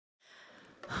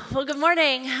Well, good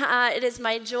morning. It is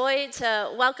my joy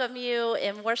to welcome you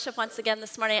in worship once again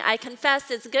this morning. I confess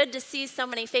it's good to see so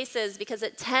many faces because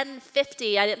at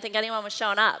 10:50, I didn't think anyone was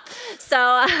showing up. So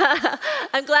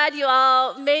I'm glad you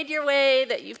all made your way,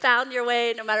 that you found your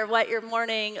way, no matter what your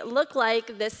morning looked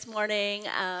like this morning.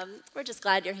 We're just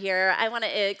glad you're here. I want to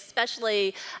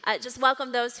especially just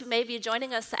welcome those who may be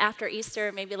joining us after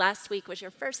Easter. Maybe last week was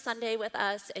your first Sunday with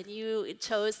us and you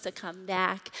chose to come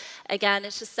back. Again,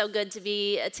 it's just so good to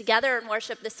be together in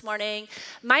worship this morning.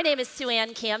 My name is Sue Ann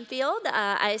Camfield.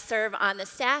 I serve on the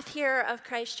staff here of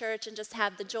Christ Church and just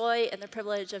have the joy and the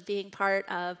privilege of being part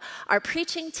of our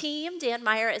preaching team. Dan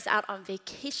Meyer is out on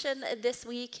vacation this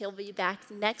week. He'll be back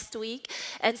next week.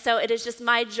 And so it is just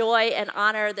my joy and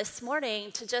honor this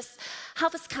morning to just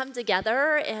help us come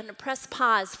together and press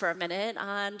pause for a minute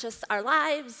on just our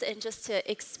lives and just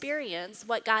to experience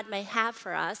what God may have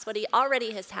for us, what He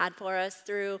already has had for us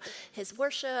through His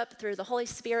worship, through the Holy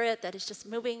Spirit that is just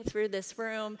moving through this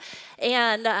room,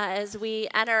 and as we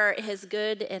enter His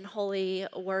good and holy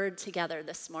word together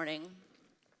this morning.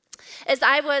 As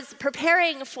I was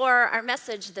preparing for our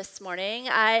message this morning,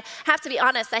 I have to be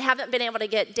honest, I haven't been able to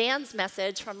get Dan's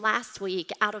message from last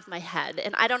week out of my head.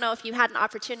 And I don't know if you had an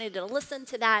opportunity to listen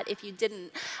to that. If you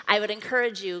didn't, I would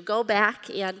encourage you, go back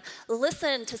and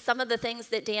listen to some of the things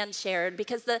that Dan shared,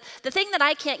 because the thing that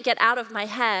I can't get out of my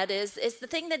head is the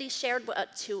thing that he shared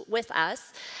with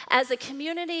us as a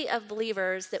community of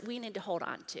believers that we need to hold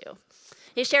on to.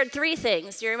 He shared three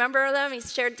things. Do you remember them? He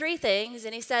shared three things,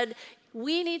 and he said,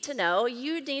 you need to know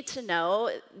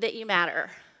that you matter.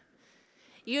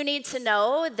 You need to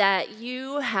know that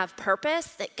you have purpose,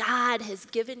 that God has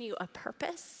given you a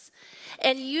purpose.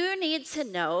 And you need to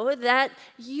know that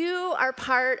you are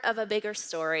part of a bigger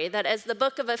story, that as the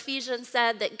book of Ephesians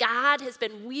said, that God has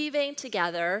been weaving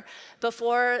together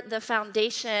before the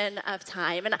foundation of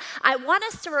time. And I want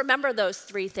us to remember those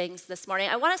three things this morning.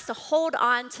 I want us to hold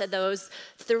on to those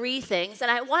three things,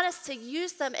 and I want us to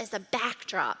use them as a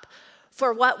backdrop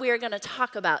for what we are going to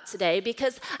talk about today,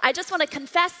 because I just want to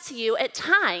confess to you, at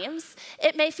times,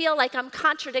 it may feel like I'm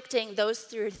contradicting those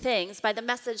three things by the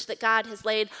message that God has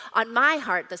laid on my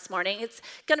heart this morning. It's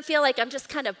going to feel like I'm just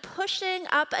kind of pushing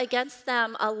up against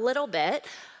them a little bit,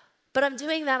 but I'm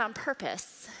doing that on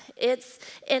purpose. It's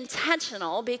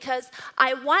intentional because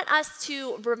I want us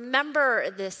to remember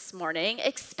this morning,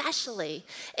 especially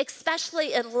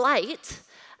in light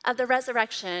of the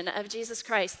resurrection of Jesus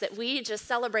Christ that we just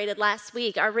celebrated last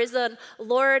week, our risen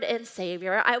Lord and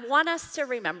Savior. I want us to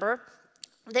remember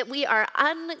that we are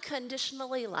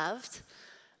unconditionally loved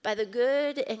by the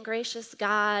good and gracious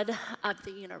God of the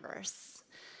universe.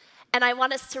 And I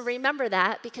want us to remember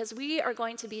that because we are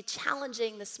going to be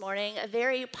challenging this morning a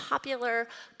very popular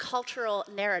cultural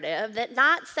narrative that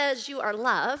not says you are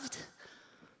loved,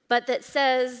 but that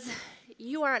says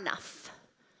you are enough.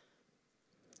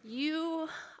 You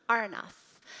are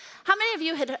enough. How many of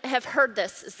you have heard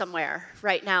this somewhere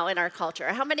right now in our culture?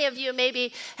 How many of you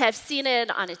maybe have seen it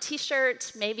on a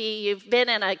t-shirt? Maybe you've been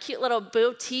in a cute little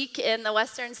boutique in the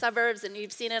western suburbs and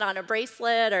you've seen it on a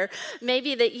bracelet, or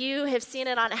maybe that you have seen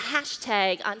it on a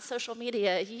hashtag on social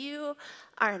media. You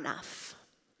are enough.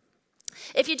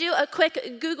 If you do a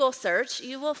quick Google search,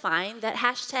 you will find that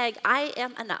hashtag I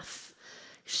am enough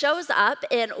shows up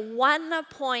in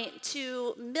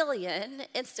 1.2 million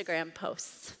Instagram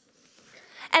posts.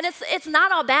 And it's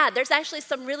not all bad. There's actually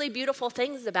some really beautiful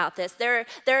things about this. There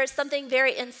is something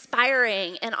very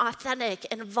inspiring and authentic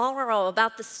and vulnerable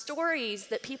about the stories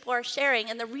that people are sharing.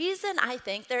 And the reason I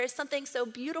think there is something so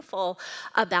beautiful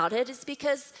about it is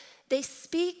because they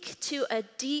speak to a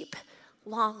deep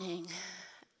longing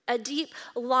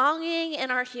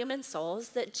in our human souls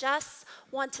that just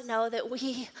want to know that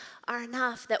we are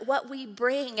enough, that what we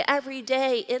bring every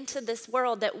day into this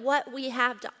world, that what we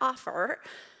have to offer,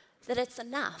 that it's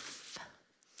enough.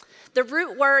 The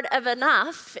root word of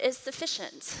enough is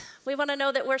sufficient. We want to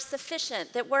know that we're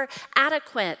sufficient, that we're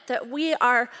adequate, that we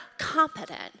are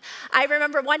competent. I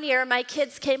remember one year my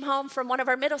kids came home from one of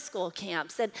our middle school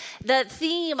camps, and the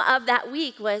theme of that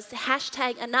week was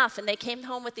hashtag enough, and they came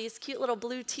home with these cute little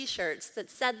blue t-shirts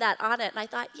that said that on it, and I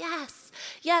thought, yes,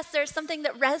 there's something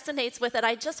that resonates with it.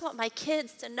 I just want my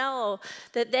kids to know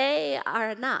that they are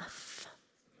enough.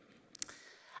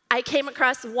 I came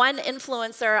across one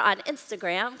influencer on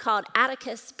Instagram called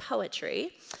Atticus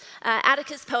Poetry.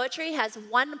 Atticus Poetry has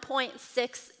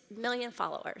 1.6 million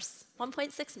followers,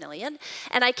 1.6 million.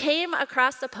 And I came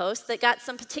across a post that got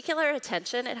some particular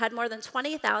attention. It had more than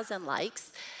 20,000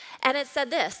 likes. And it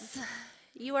said this: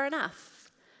 you are enough.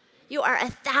 You are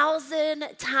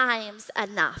 1,000 times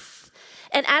enough.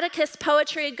 And Atticus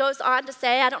poetry goes on to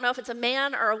say, I don't know if it's a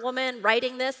man or a woman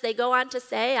writing this, they go on to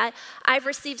say, I've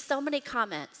received so many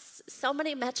comments, so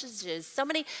many messages, so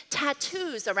many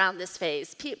tattoos around this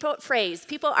phrase.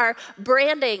 People are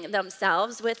branding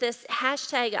themselves with this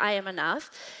hashtag I am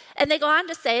enough. And they go on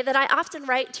to say that I often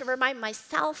write to remind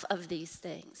myself of these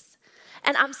things.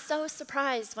 And I'm so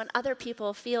surprised when other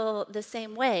people feel the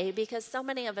same way, because so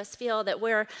many of us feel that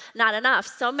we're not enough.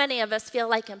 So many of us feel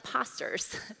like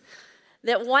imposters,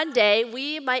 that one day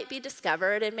we might be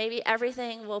discovered and maybe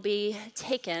everything will be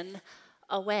taken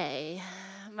away.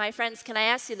 My friends, can I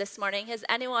ask you this morning, has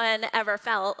anyone ever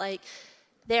felt like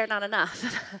they're not enough?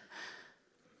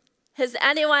 Has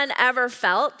anyone ever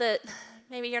felt that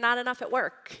maybe you're not enough at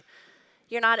work?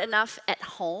 You're not enough at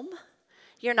home?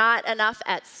 You're not enough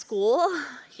at school.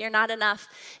 You're not enough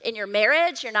in your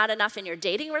marriage. You're not enough in your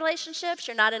dating relationships.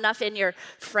 You're not enough in your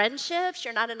friendships.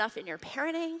 You're not enough in your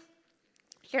parenting.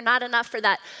 You're not enough for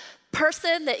that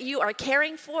person that you are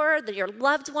caring for, your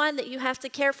loved one that you have to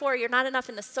care for. You're not enough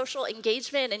in the social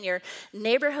engagement in your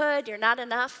neighborhood. You're not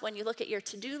enough when you look at your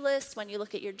to-do list, when you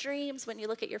look at your dreams, when you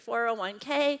look at your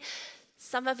 401k.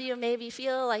 Some of you maybe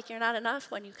feel like you're not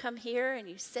enough when you come here and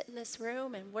you sit in this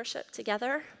room and worship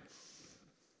together.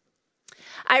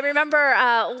 I remember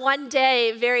one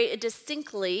day very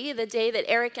distinctly, the day that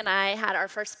Eric and I had our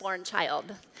firstborn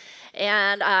child.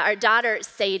 And our daughter,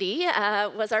 Sadie,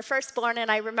 was our firstborn.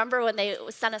 And I remember when they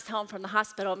sent us home from the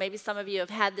hospital, maybe some of you have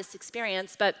had this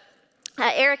experience, but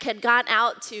Eric had gone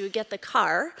out to get the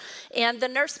car, and the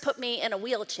nurse put me in a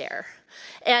wheelchair.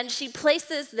 And she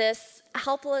places this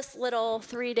helpless little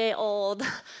 3-day-old,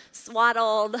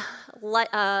 swaddled,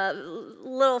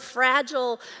 little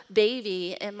fragile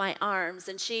baby in my arms.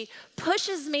 And she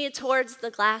pushes me towards the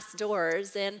glass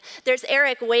doors. And there's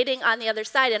Eric waiting on the other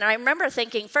side. And I remember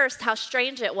thinking first how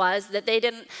strange it was that they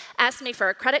didn't ask me for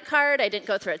a credit card. I didn't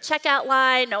go through a checkout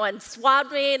line. No one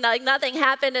swabbed me. Nothing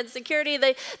happened in security.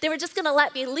 They were just going to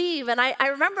let me leave. And I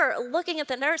remember looking at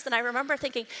the nurse, and I remember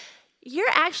thinking,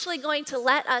 you're actually going to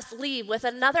let us leave with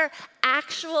another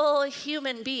actual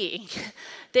human being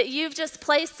that you've just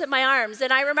placed in my arms.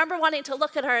 And I remember wanting to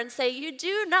look at her and say, you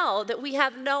do know that we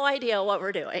have no idea what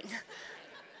we're doing.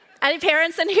 Any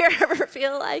parents in here ever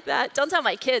feel like that? Don't tell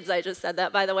my kids I just said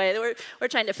that, by the way. We're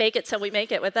trying to fake it till we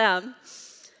make it with them.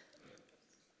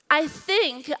 I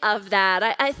think of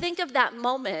that. I think of that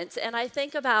moment, and I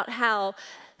think about how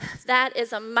that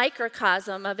is a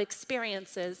microcosm of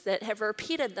experiences that have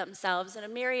repeated themselves in a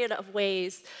myriad of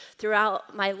ways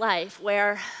throughout my life,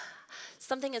 where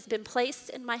something has been placed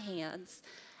in my hands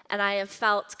and I have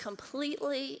felt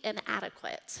completely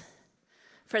inadequate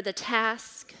for the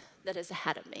task that is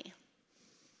ahead of me.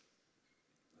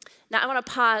 Now, I want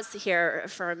to pause here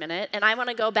for a minute, and I want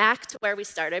to go back to where we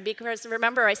started, because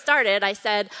remember, I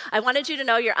said, I wanted you to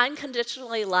know you're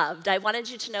unconditionally loved. I wanted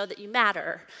you to know that you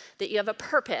matter, that you have a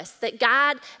purpose, that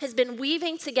God has been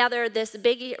weaving together this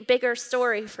bigger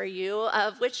story for you,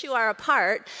 of which you are a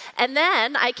part. And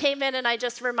then I came in and I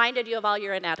just reminded you of all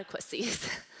your inadequacies.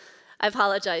 I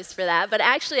apologize for that, but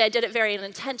actually I did it very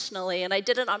intentionally, and I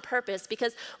did it on purpose,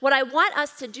 because what I want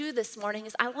us to do this morning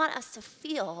is I want us to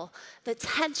feel the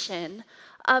tension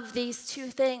of these two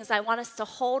things. I want us to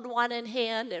hold one in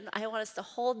hand, and I want us to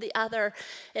hold the other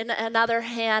in another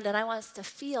hand, and I want us to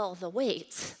feel the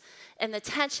weight and the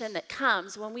tension that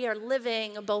comes when we are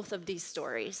living both of these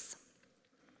stories.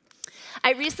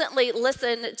 I recently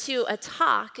listened to a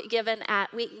talk given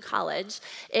at Wheaton College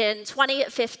in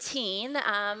 2015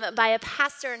 by a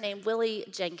pastor named Willie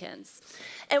Jenkins.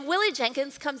 And Willie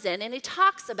Jenkins comes in and he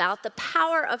talks about the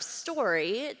power of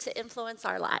story to influence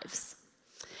our lives.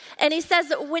 And he says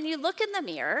that when you look in the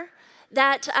mirror,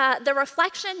 that the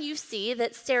reflection you see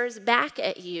that stares back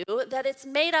at you, that it's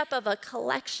made up of a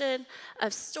collection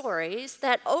of stories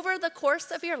that over the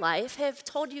course of your life have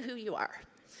told you who you are.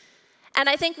 And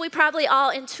I think we probably all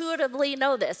intuitively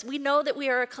know this. We know that we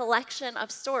are a collection of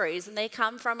stories, and they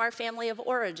come from our family of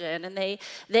origin, and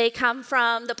they come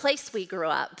from the place we grew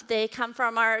up. They come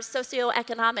from our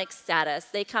socioeconomic status.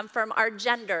 They come from our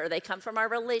gender. They come from our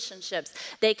relationships.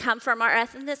 They come from our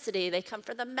ethnicity. They come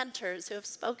from the mentors who have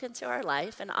spoken to our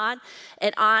life, and on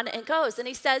it goes. And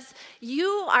he says, you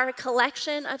are a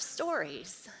collection of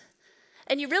stories.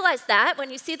 And you realize that when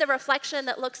you see the reflection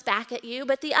that looks back at you.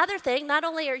 But the other thing, not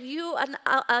only are you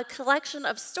a collection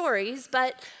of stories,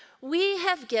 but we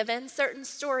have given certain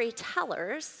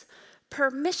storytellers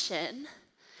permission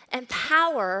and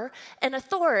power and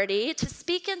authority to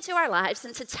speak into our lives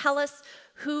and to tell us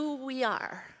who we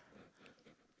are.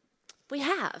 We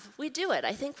have. We do it.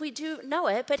 I think we do know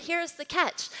it, but here's the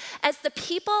catch. As the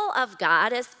people of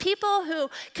God, as people who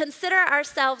consider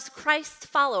ourselves Christ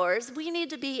followers, we need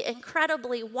to be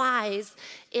incredibly wise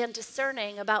and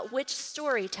discerning about which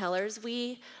storytellers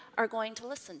we are going to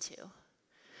listen to.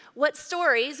 What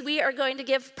stories we are going to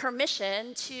give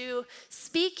permission to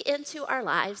speak into our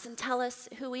lives and tell us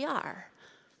who we are.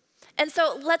 And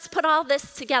so let's put all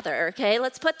this together, okay?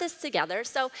 Let's put this together.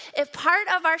 So if part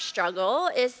of our struggle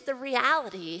is the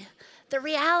reality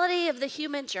of the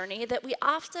human journey, that we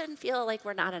often feel like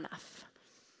we're not enough.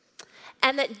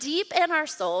 And that deep in our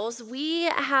souls, we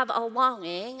have a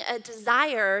longing, a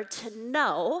desire to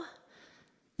know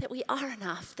that we are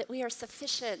enough, that we are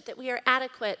sufficient, that we are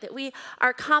adequate, that we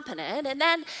are competent. And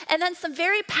then some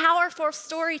very powerful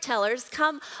storytellers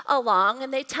come along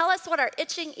and they tell us what our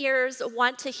itching ears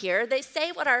want to hear. They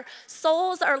say what our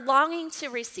souls are longing to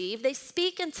receive. They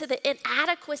speak into the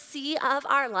inadequacy of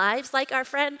our lives, like our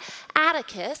friend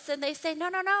Atticus, and they say,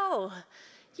 no,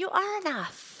 you are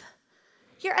enough.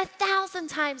 You're 1,000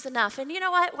 times enough. And you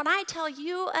know what? When I tell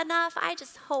you enough, I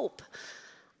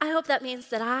hope that means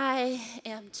that I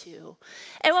am too.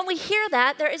 And when we hear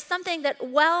that, there is something that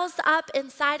wells up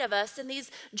inside of us in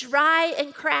these dry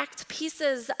and cracked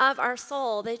pieces of our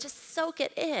soul. They just soak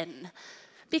it in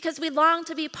because we long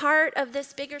to be part of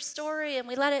this bigger story, and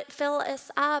we let it fill us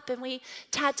up, and we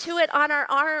tattoo it on our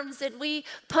arms, and we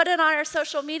put it on our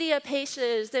social media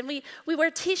pages, and we wear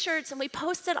t-shirts and we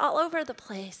post it all over the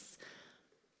place.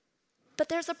 But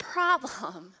there's a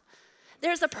problem.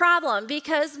 There's a problem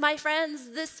because, my friends,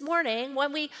 this morning,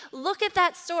 when we look at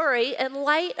that story in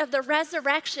light of the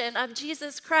resurrection of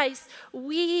Jesus Christ,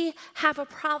 we have a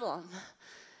problem.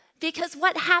 Because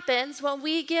what happens when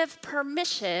we give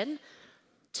permission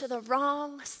to the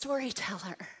wrong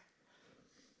storyteller?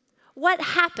 What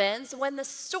happens when the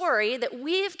story that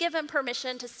we've given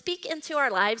permission to speak into our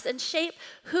lives and shape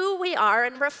who we are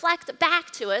and reflect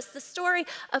back to us the story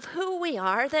of who we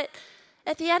are, that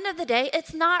at the end of the day,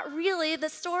 it's not really the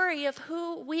story of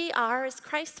who we are as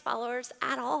Christ followers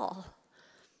at all.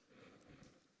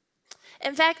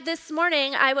 In fact, this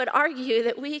morning, I would argue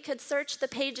that we could search the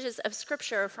pages of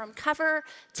Scripture from cover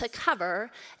to cover,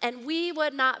 and we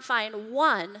would not find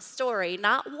one story,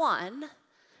 not one,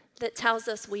 that tells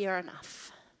us we are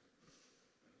enough.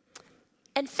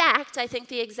 In fact, I think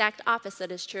the exact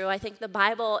opposite is true. I think the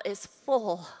Bible is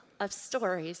full of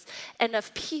stories and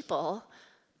of people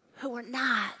who were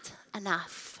not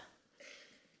enough.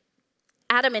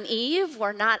 Adam and Eve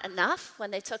were not enough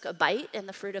when they took a bite in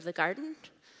the fruit of the garden.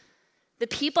 The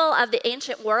people of the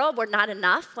ancient world were not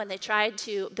enough when they tried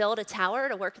to build a tower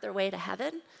to work their way to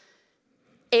heaven.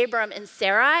 Abram and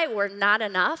Sarai were not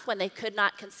enough when they could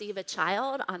not conceive a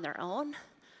child on their own.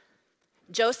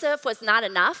 Joseph was not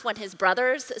enough when his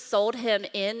brothers sold him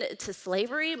into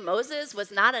slavery. Moses was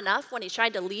not enough when he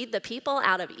tried to lead the people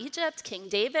out of Egypt. King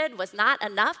David was not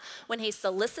enough when he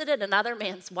solicited another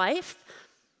man's wife.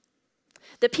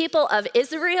 The people of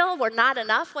Israel were not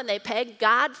enough when they pegged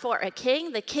God for a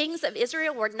king. The kings of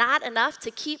Israel were not enough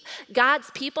to keep God's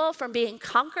people from being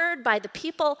conquered by the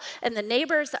people and the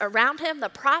neighbors around him. The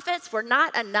prophets were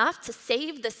not enough to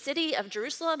save the city of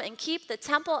Jerusalem and keep the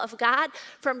temple of God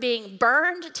from being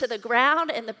burned to the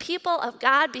ground and the people of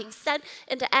God being sent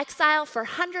into exile for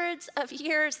hundreds of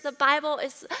years. The Bible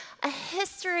is a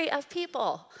history of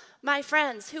people, my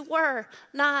friends, who were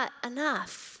not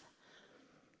enough.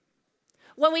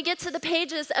 When we get to the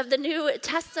pages of the New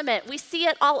Testament, we see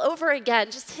it all over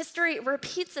again. Just history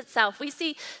repeats itself. We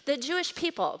see the Jewish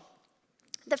people,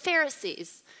 the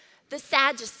Pharisees, the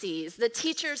Sadducees, the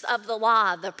teachers of the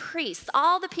law, the priests,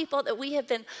 all the people that we have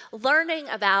been learning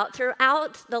about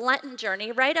throughout the Lenten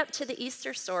journey, right up to the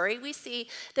Easter story. We see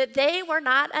that they were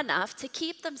not enough to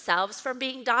keep themselves from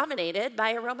being dominated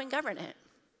by a Roman government.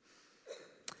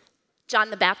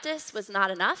 John the Baptist was not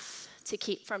enough to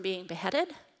keep from being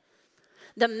beheaded.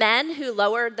 The men who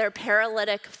lowered their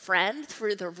paralytic friend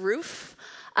through the roof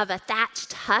of a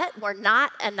thatched hut were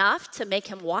not enough to make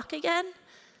him walk again.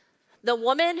 The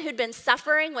woman who'd been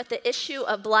suffering with the issue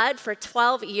of blood for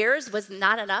 12 years was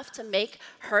not enough to make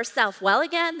herself well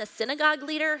again. The synagogue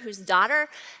leader whose daughter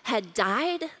had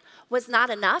died was not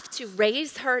enough to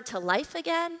raise her to life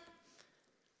again.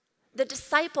 The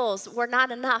disciples were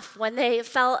not enough when they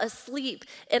fell asleep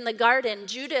in the garden.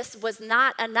 Judas was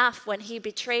not enough when he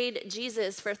betrayed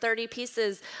Jesus for 30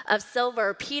 pieces of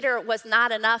silver. Peter was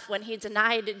not enough when he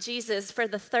denied Jesus for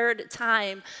the third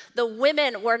time. The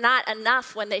women were not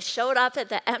enough when they showed up at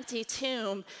the empty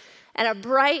tomb. And a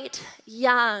bright,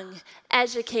 young,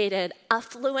 educated,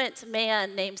 affluent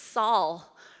man named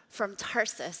Saul from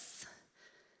Tarsus,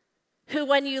 who,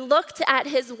 when you looked at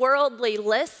his worldly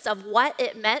list of what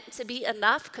it meant to be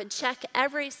enough, could check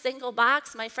every single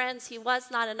box. My friends, he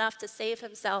was not enough to save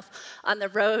himself on the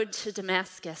road to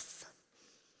Damascus.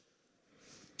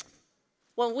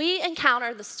 When we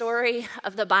encounter the story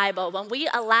of the Bible, when we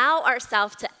allow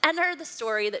ourselves to enter the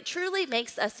story that truly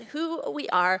makes us who we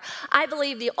are, I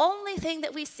believe the only thing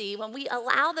that we see when we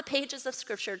allow the pages of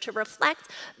Scripture to reflect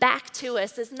back to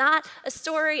us is not a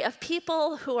story of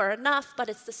people who are enough, but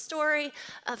it's the story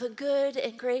of a good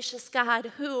and gracious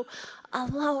God who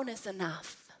alone is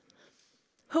enough,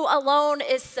 who alone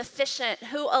is sufficient,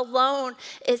 who alone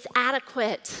is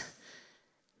adequate.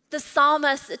 The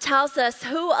psalmist tells us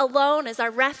who alone is our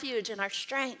refuge and our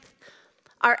strength,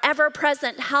 our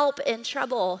ever-present help in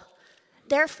trouble.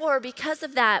 Therefore, because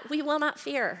of that, we will not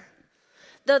fear.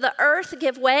 Though the earth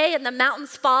give way and the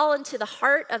mountains fall into the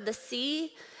heart of the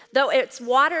sea, though its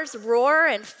waters roar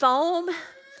and foam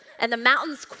and the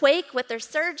mountains quake with their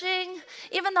surging,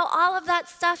 even though all of that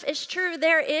stuff is true,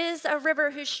 there is a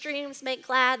river whose streams make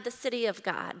glad the city of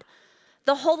God,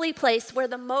 the holy place where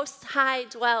the Most High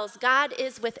dwells. God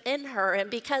is within her, and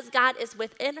because God is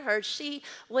within her, she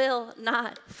will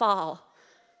not fall.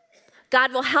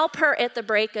 God will help her at the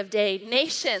break of day.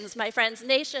 Nations, my friends,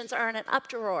 nations are in an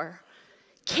uproar.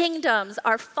 Kingdoms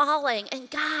are falling, and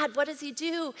God, what does he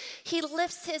do? He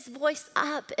lifts his voice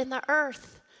up in the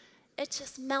earth. It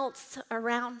just melts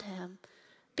around him.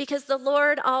 Because the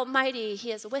Lord Almighty,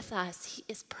 he is with us. He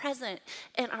is present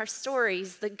in our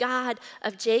stories. The God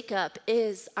of Jacob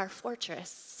is our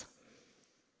fortress.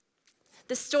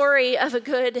 The story of a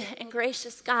good and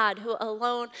gracious God who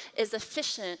alone is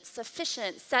sufficient,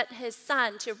 sent his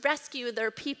son to rescue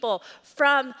their people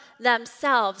from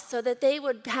themselves so that they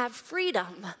would have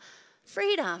freedom.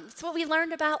 Freedom. It's what we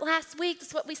learned about last week.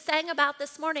 It's what we sang about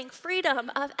this morning. Freedom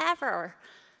of ever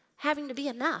having to be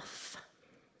enough.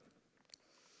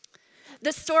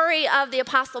 The story of the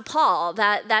Apostle Paul,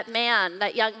 that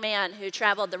young man who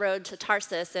traveled the road to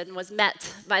Tarsus and was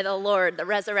met by the Lord, the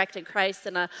resurrected Christ,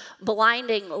 in a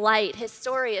blinding light. His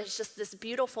story is just this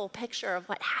beautiful picture of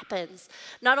what happens,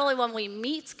 not only when we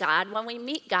meet God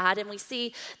and we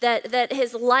see that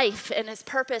his life and his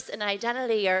purpose and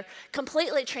identity are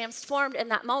completely transformed in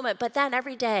that moment, but then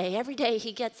every day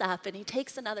he gets up and he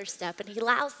takes another step and he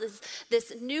allows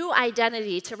this new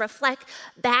identity to reflect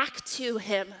back to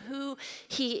him who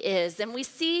he is. And we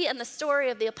see in the story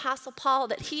of the Apostle Paul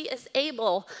that he is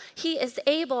able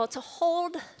to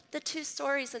hold the two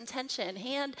stories in tension,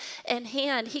 hand in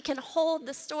hand. He can hold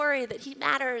the story that he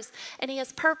matters and he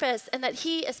has purpose and that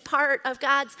he is part of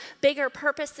God's bigger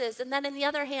purposes. And then on the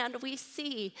other hand, we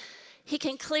see he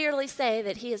can clearly say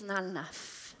that he is not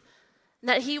enough,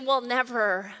 that he will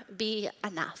never be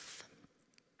enough.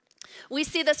 We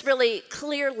see this really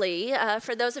clearly.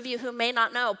 For those of you who may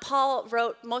not know, Paul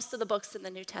wrote most of the books in the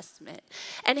New Testament.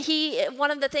 And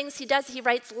one of the things he does, he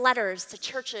writes letters to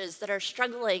churches that are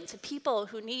struggling, to people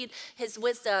who need his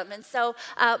wisdom. And so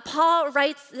Paul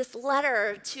writes this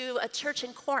letter to a church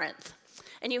in Corinth.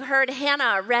 And you heard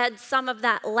Hannah read some of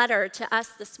that letter to us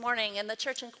this morning. And the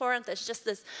church in Corinth is just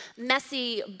this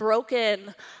messy,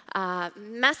 broken,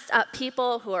 messed up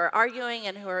people who are arguing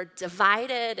and who are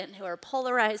divided and who are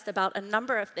polarized about a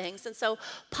number of things. And so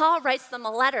Paul writes them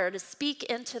a letter to speak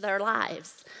into their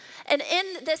lives. And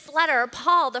in this letter,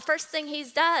 Paul, the first thing he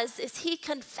does is he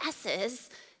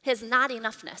confesses his not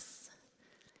enoughness.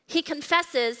 He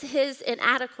confesses his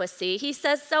inadequacy. He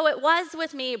says, "So it was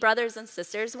with me, brothers and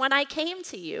sisters, when I came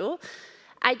to you,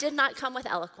 I did not come with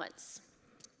eloquence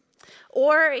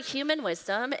or human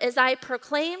wisdom as I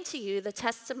proclaimed to you the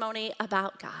testimony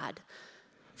about God.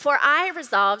 For I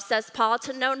resolved," says Paul,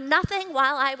 "to know nothing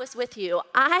while I was with you.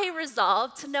 I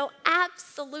resolved to know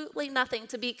absolutely nothing,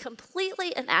 to be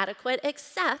completely inadequate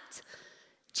except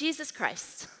Jesus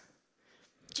Christ.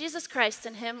 Jesus Christ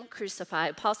and him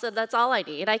crucified." Paul said, "That's all I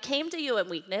need. I came to you in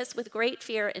weakness with great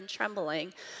fear and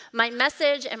trembling. My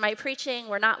message and my preaching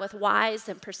were not with wise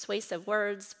and persuasive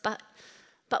words, but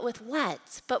with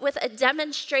what? But with a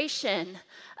demonstration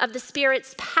of the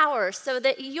Spirit's power, so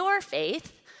that your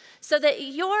faith, that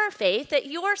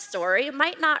your story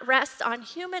might not rest on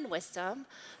human wisdom,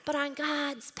 but on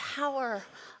God's power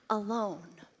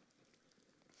alone."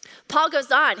 Paul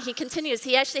goes on, he continues.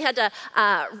 He actually had to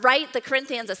write the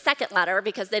Corinthians a second letter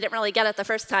because they didn't really get it the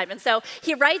first time. And so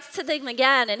he writes to them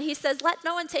again and he says, "Let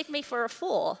no one take me for a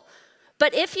fool.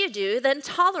 But if you do, then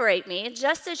tolerate me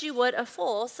just as you would a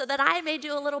fool, so that I may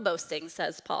do a little boasting,"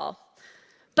 says Paul.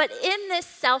 But in this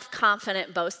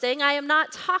self-confident boasting, I am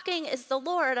not talking as the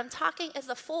Lord, I'm talking as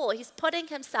a fool. He's putting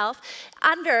himself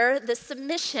under the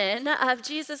submission of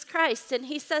Jesus Christ. And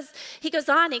he goes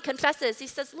on, he confesses, he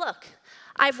says, look,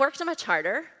 I've worked much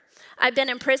harder. I've been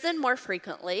imprisoned more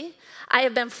frequently. I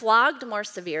have been flogged more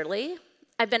severely.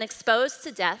 I've been exposed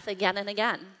to death again and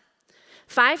again.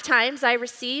 5 times I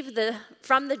received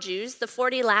from the Jews the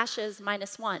 40 lashes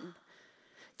minus 1.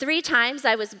 3 times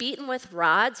I was beaten with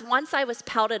rods. Once I was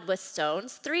pelted with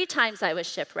stones. 3 times I was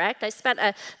shipwrecked. I spent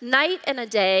a night and a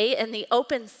day in the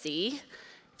open sea.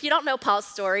 If you don't know Paul's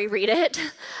story, read it.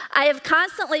 I have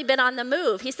constantly been on the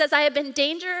move. He says, I have been in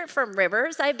danger from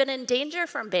rivers. I've been in danger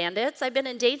from bandits. I've been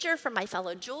in danger from my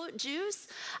fellow Jews.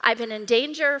 I've been in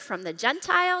danger from the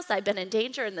Gentiles. I've been in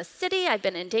danger in the city. I've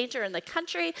been in danger in the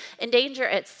country, in danger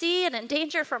at sea, and in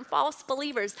danger from false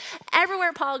believers.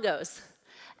 Everywhere Paul goes,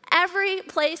 every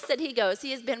place that he goes, he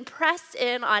has been pressed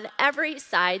in on every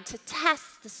side to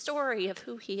test the story of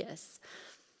who he is.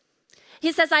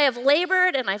 He says, I have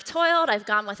labored and I've toiled. I've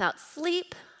gone without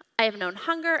sleep. I have known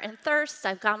hunger and thirst.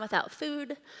 I've gone without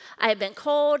food. I have been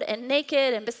cold and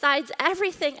naked. And besides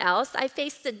everything else, I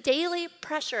face the daily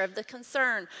pressure of the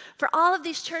concern for all of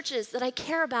these churches that I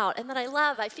care about and that I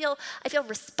love. I feel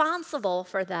responsible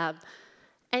for them.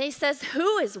 And he says,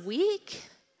 who is weak?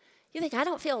 You think I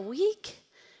don't feel weak?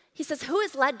 He says, who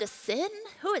is led to sin?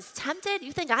 Who is tempted?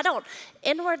 You think I don't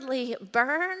inwardly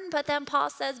burn? But then Paul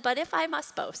says, but if I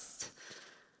must boast,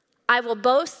 I will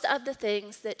boast of the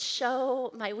things that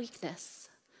show my weakness.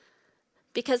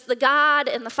 Because the God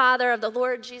and the Father of the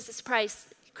Lord Jesus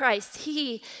Christ,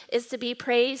 he is to be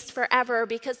praised forever.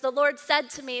 Because the Lord said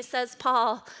to me, says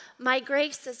Paul, my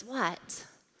grace is what?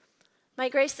 My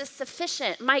grace is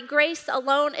sufficient. My grace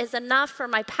alone is enough, for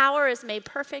my power is made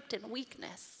perfect in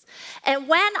weakness. And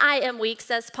when I am weak,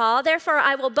 says Paul, therefore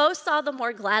I will boast all the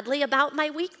more gladly about my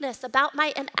weakness, about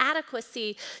my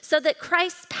inadequacy, so that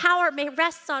Christ's power may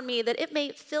rest on me, that it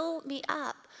may fill me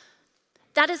up.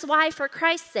 That is why, for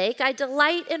Christ's sake, I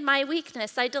delight in my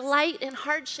weakness. I delight in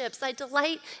hardships. I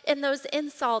delight in those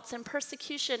insults and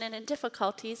persecution and in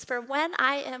difficulties. For when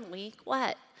I am weak,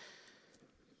 what?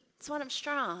 It's when I'm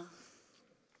strong.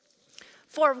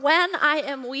 For when I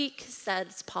am weak,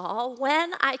 says Paul,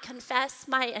 when I confess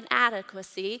my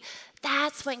inadequacy,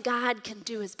 that's when God can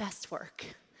do his best work.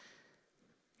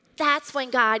 That's when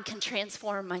God can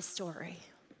transform my story.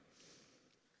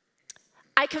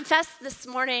 I confessed this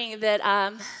morning that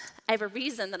I have a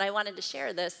reason that I wanted to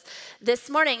share this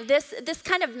morning. This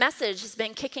kind of message has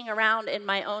been kicking around in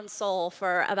my own soul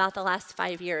for about the last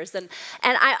 5 years. And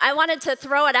I wanted to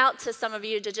throw it out to some of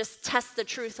you to just test the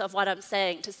truth of what I'm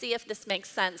saying, to see if this makes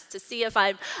sense, to see if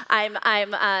I'm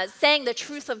saying the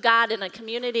truth of God in a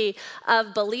community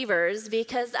of believers,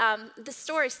 because the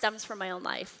story stems from my own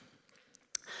life.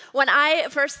 When I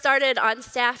first started on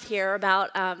staff here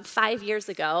about 5 years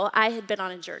ago, I had been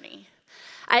on a journey.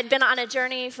 I had been on a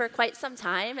journey for quite some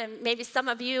time, and maybe some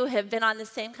of you have been on the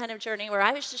same kind of journey where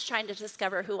I was just trying to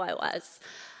discover who I was.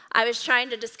 I was trying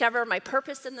to discover my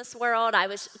purpose in this world. I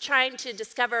was trying to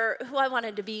discover who I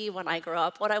wanted to be when I grew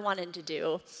up, what I wanted to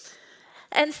do.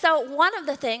 And so one of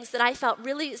the things that I felt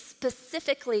really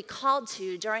specifically called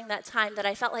to during that time that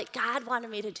I felt like God wanted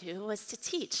me to do was to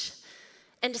teach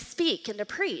and to speak and to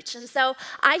preach. And so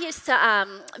I used to,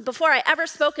 before I ever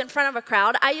spoke in front of a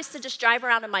crowd, I used to just drive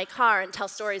around in my car and tell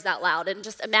stories out loud and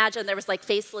just imagine there was like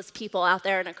faceless people out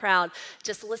there in a crowd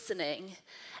just listening.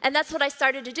 And that's what I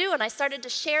started to do, and I started to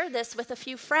share this with a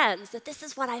few friends, that this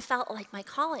is what I felt like my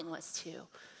calling was to.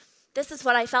 This is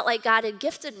what I felt like God had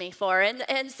gifted me for.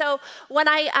 And so when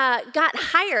I got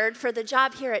hired for the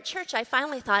job here at church, I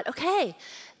finally thought, okay,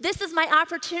 this is my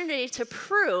opportunity to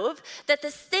prove that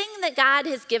this thing that God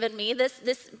has given me,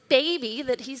 this baby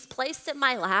that he's placed in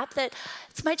my lap, that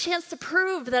it's my chance to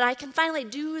prove that I can finally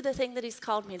do the thing that he's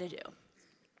called me to do.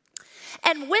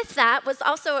 And with that was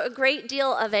also a great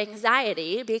deal of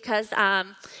anxiety, because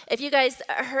if you guys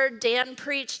heard Dan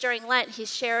preach during Lent, he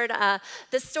shared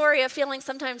the story of feeling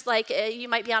sometimes like you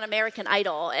might be on American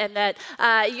Idol, and that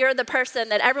you're the person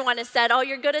that everyone has said, oh,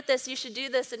 you're good at this, you should do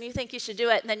this, and you think you should do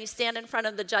it, and then you stand in front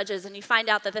of the judges and you find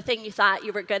out that the thing you thought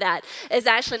you were good at is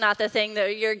actually not the thing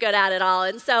that you're good at all.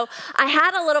 And so I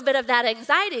had a little bit of that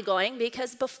anxiety going,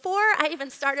 because before I even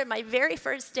started my very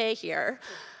first day here,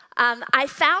 I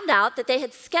found out that they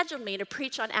had scheduled me to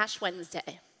preach on Ash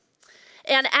Wednesday.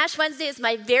 And Ash Wednesday is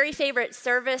my very favorite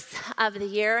service of the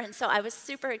year, and so I was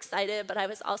super excited, but I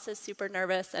was also super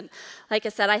nervous. And like I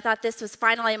said, I thought this was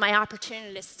finally my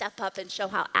opportunity to step up and show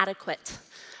how adequate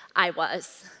I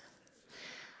was.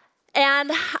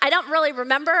 And I don't really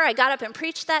remember. I got up and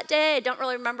preached that day. I don't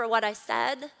really remember what I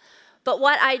said. But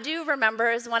what I do remember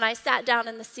is when I sat down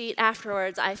in the seat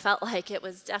afterwards, I felt like it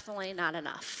was definitely not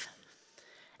enough.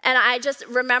 And I just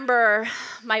remember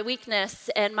my weakness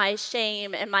and my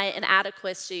shame and my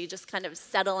inadequacy just kind of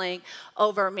settling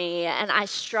over me. And I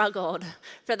struggled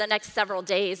for the next several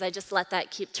days. I just let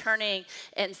that keep turning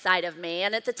inside of me.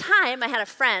 And at the time, I had a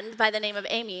friend by the name of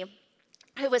Amy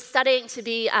who was studying to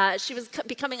be, she was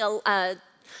becoming a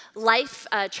life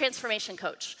transformation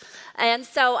coach. And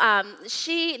so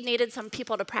she needed some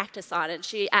people to practice on, and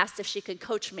she asked if she could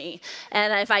coach me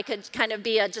and if I could kind of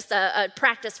be just a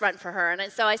practice run for her.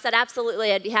 And so I said,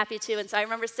 absolutely, I'd be happy to. And so I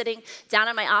remember sitting down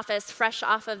in my office, fresh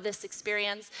off of this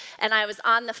experience, and I was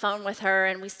on the phone with her,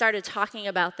 and we started talking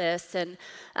about this, and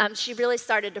she really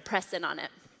started to press in on it.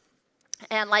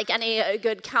 And like any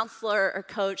good counselor or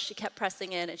coach, she kept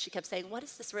pressing in and she kept saying, what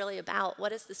is this really about?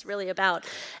 What is this really about?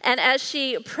 And as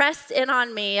she pressed in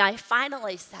on me, I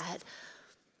finally said,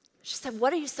 she said,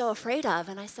 what are you so afraid of?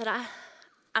 And I said,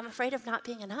 I'm afraid of not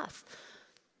being enough.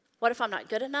 What if I'm not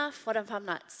good enough? What if I'm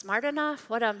not smart enough?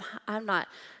 What if I'm not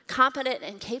competent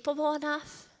and capable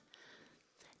enough?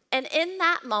 And in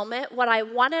that moment, what I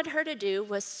wanted her to do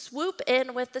was swoop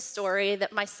in with the story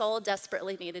that my soul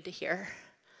desperately needed to hear.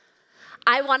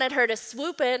 I wanted her to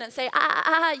swoop in and say,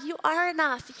 you are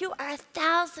enough. You are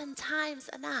 1,000 times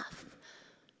enough.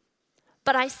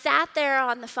 But I sat there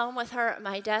on the phone with her at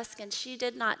my desk, and she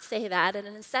did not say that. And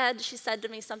instead, she said to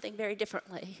me something very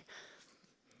differently.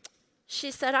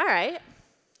 She said, all right,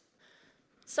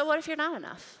 so what if you're not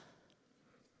enough?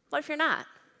 What if you're not?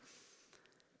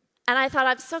 And I thought,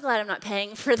 I'm so glad I'm not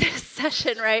paying for this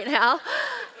session right now.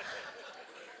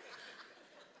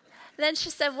 Then she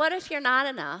said, what if you're not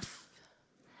enough?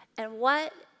 And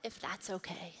what if that's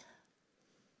okay?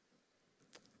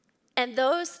 And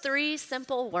those three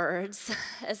simple words,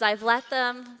 as I've let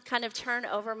them kind of turn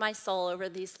over my soul over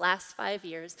these last 5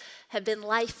 years, have been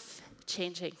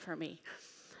life-changing for me.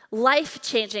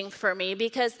 Life-changing for me,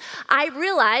 because I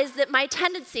realize that my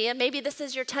tendency, and maybe this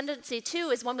is your tendency too,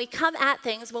 is when we come at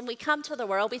things, when we come to the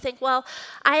world, we think, well,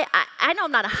 I know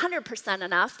I'm not 100%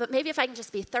 enough, but maybe if I can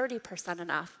just be 30%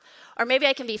 enough, or maybe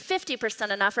I can be 50%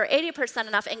 enough or 80%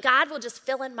 enough, and God will just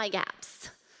fill in my gaps.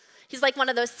 He's like one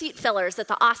of those seat fillers at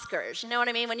the Oscars. You know what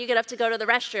I mean? When you get up to go to the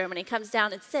restroom and he comes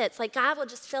down and sits, like God will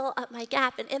just fill up my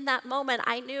gap. And in that moment,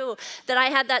 I knew that I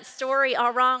had that story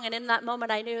all wrong. And in that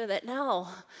moment, I knew that no,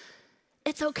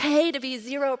 it's okay to be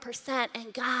 0%,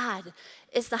 and God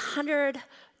is the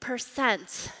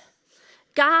 100%.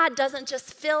 God doesn't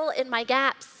just fill in my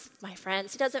gaps, my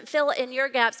friends. He doesn't fill in your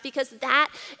gaps, because that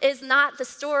is not the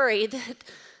story.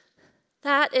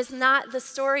 That is not the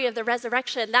story of the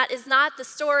resurrection. That is not the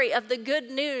story of the good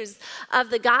news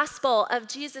of the gospel of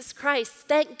Jesus Christ.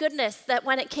 Thank goodness that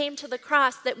when it came to the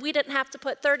cross, that we didn't have to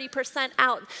put 30%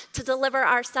 out to deliver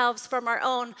ourselves from our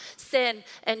own sin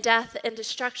and death and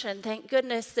destruction. Thank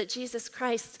goodness that Jesus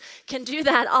Christ can do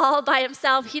that all by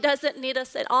himself. He doesn't need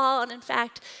us at all. And in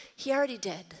fact, he already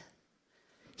did.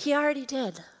 He already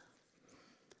did.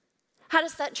 How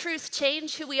does that truth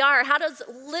change who we are? How does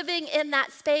living in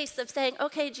that space of saying,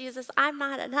 okay, Jesus, I'm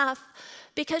not enough?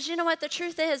 Because you know what? The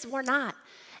truth is, we're not.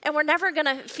 And we're never going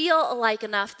to feel like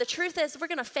enough. The truth is, we're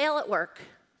going to fail at work.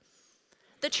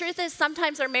 The truth is,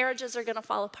 sometimes our marriages are going to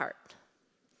fall apart.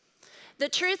 The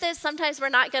truth is, sometimes we're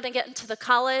not going to get into the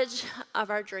college of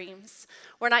our dreams.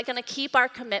 We're not going to keep our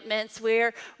commitments.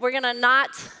 We're going to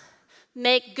not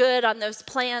make good on those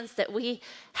plans that we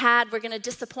had. We're going to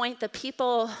disappoint the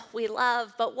people we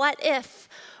love. But what if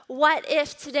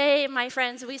today, my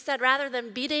friends, we said, rather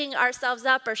than beating ourselves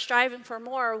up or striving for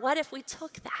more, what if we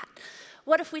took that?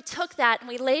 What if we took that and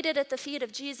we laid it at the feet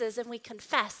of Jesus, and we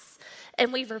confess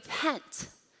and we repent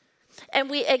and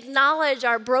we acknowledge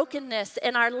our brokenness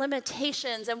and our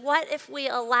limitations? And what if we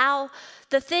allow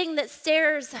the thing that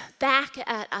stares back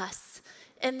at us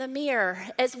in the mirror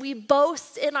as we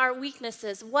boast in our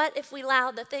weaknesses? What if we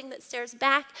allow the thing that stares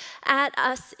back at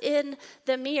us in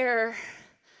the mirror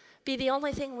be the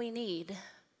only thing we need?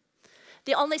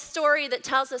 The only story that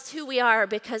tells us who we are,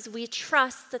 because we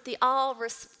trust that the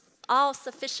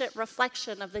all-sufficient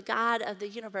reflection of the God of the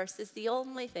universe is the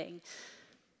only thing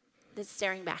that's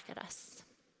staring back at us.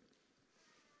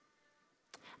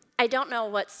 I don't know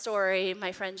what story,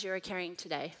 my friends, you are carrying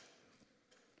today.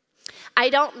 I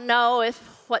don't know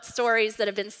what stories that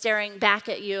have been staring back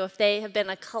at you, if they have been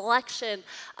a collection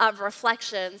of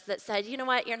reflections that said, you know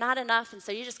what, you're not enough, and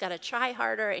so you just got to try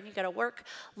harder, and you got to work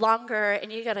longer,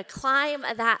 and you got to climb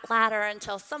that ladder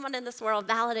until someone in this world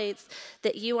validates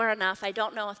that you are enough. I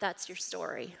don't know if that's your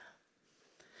story.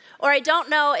 Or I don't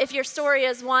know if your story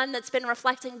is one that's been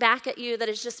reflecting back at you that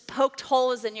has just poked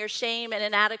holes in your shame and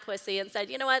inadequacy and said,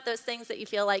 you know what, those things that you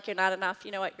feel like you're not enough,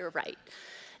 you know what, you're right.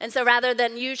 And so rather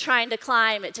than you trying to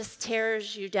climb, it just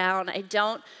tears you down. I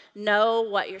don't know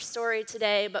what your story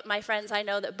today, but my friends, I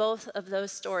know that both of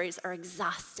those stories are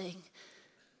exhausting.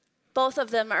 Both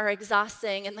of them are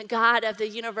exhausting, and the God of the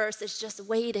universe is just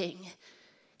waiting.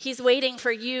 He's waiting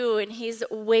for you, and he's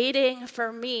waiting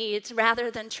for me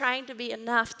rather than trying to be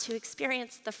enough to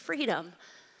experience the freedom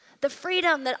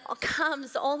that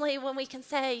comes only when we can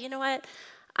say, you know what,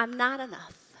 I'm not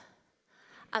enough.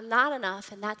 I'm not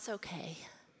enough, and that's okay.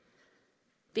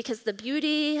 Because the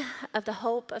beauty of the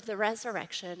hope of the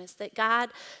resurrection is that God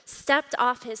stepped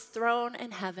off his throne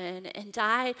in heaven and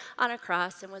died on a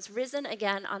cross and was risen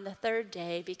again on the third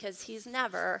day because he's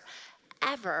never,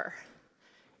 ever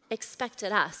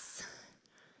expected us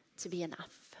to be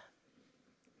enough.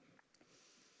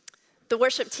 The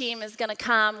worship team is going to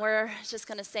come. We're just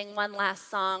going to sing one last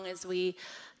song as we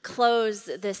close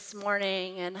this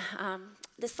morning. And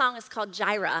this song is called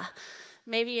Jireh.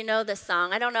 Maybe you know this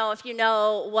song. I don't know if you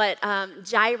know what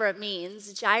Jireh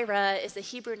means. Jireh is a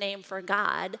Hebrew name for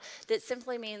God that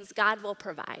simply means God will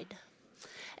provide.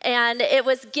 And it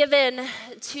was given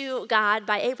to God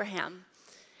by Abraham.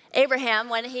 Abraham,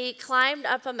 when he climbed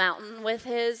up a mountain with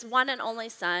his one and only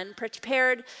son,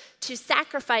 prepared to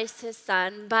sacrifice his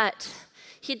son, but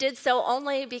he did so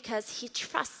only because he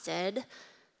trusted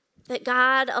that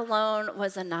God alone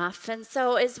was enough. And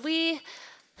so as we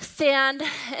stand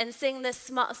and sing this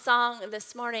song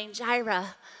this morning,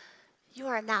 Jireh, you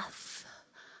are enough.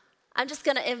 I'm just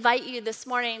going to invite you this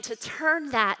morning to turn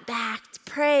that back, to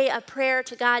pray a prayer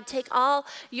to God. Take all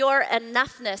your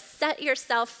enoughness, set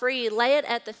yourself free, lay it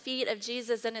at the feet of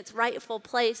Jesus in its rightful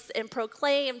place, and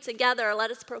proclaim together,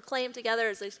 let us proclaim together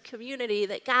as a community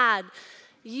that God,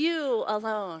 you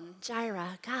alone,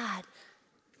 Jireh, God,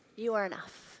 you are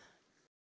enough.